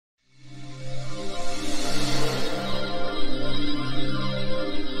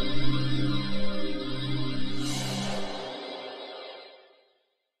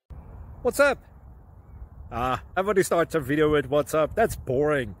What's up? Everybody starts a video with what's up. That's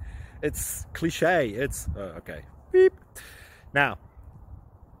boring. It's cliche. It's okay. Beep. Now,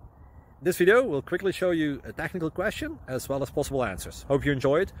 this video will quickly show you a technical question as well as possible answers. Hope you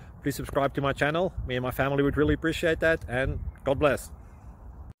enjoy it. Please subscribe to my channel. Me and my family would really appreciate that, and God bless.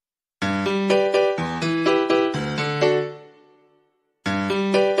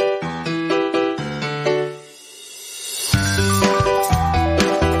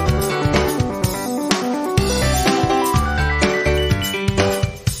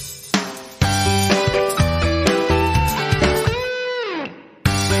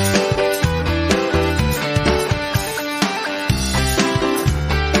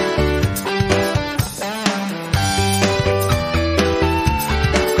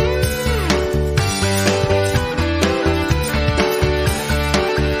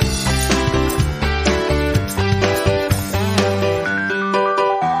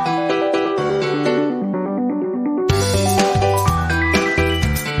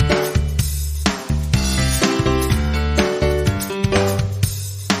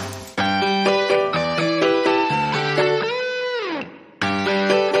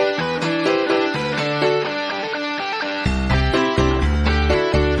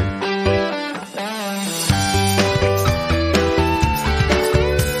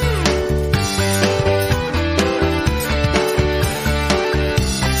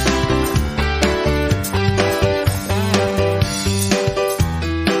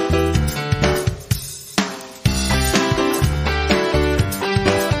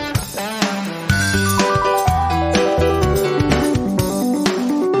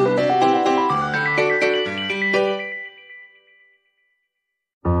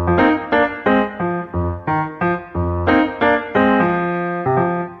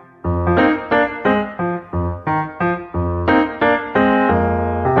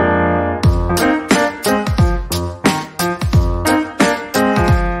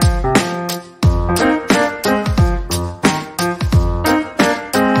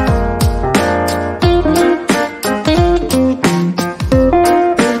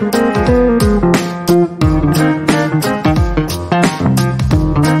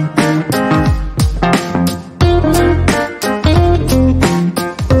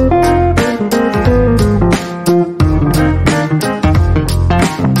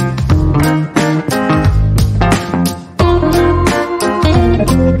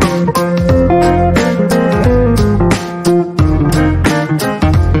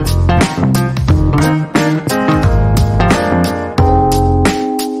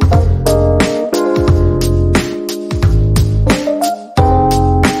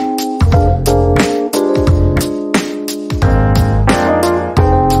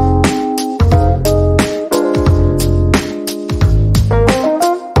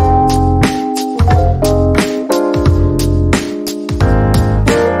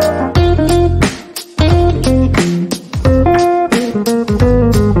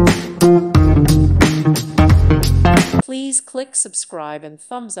 Please click subscribe and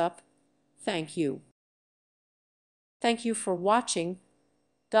thumbs up. Thank you. Thank you for watching.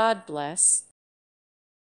 God bless.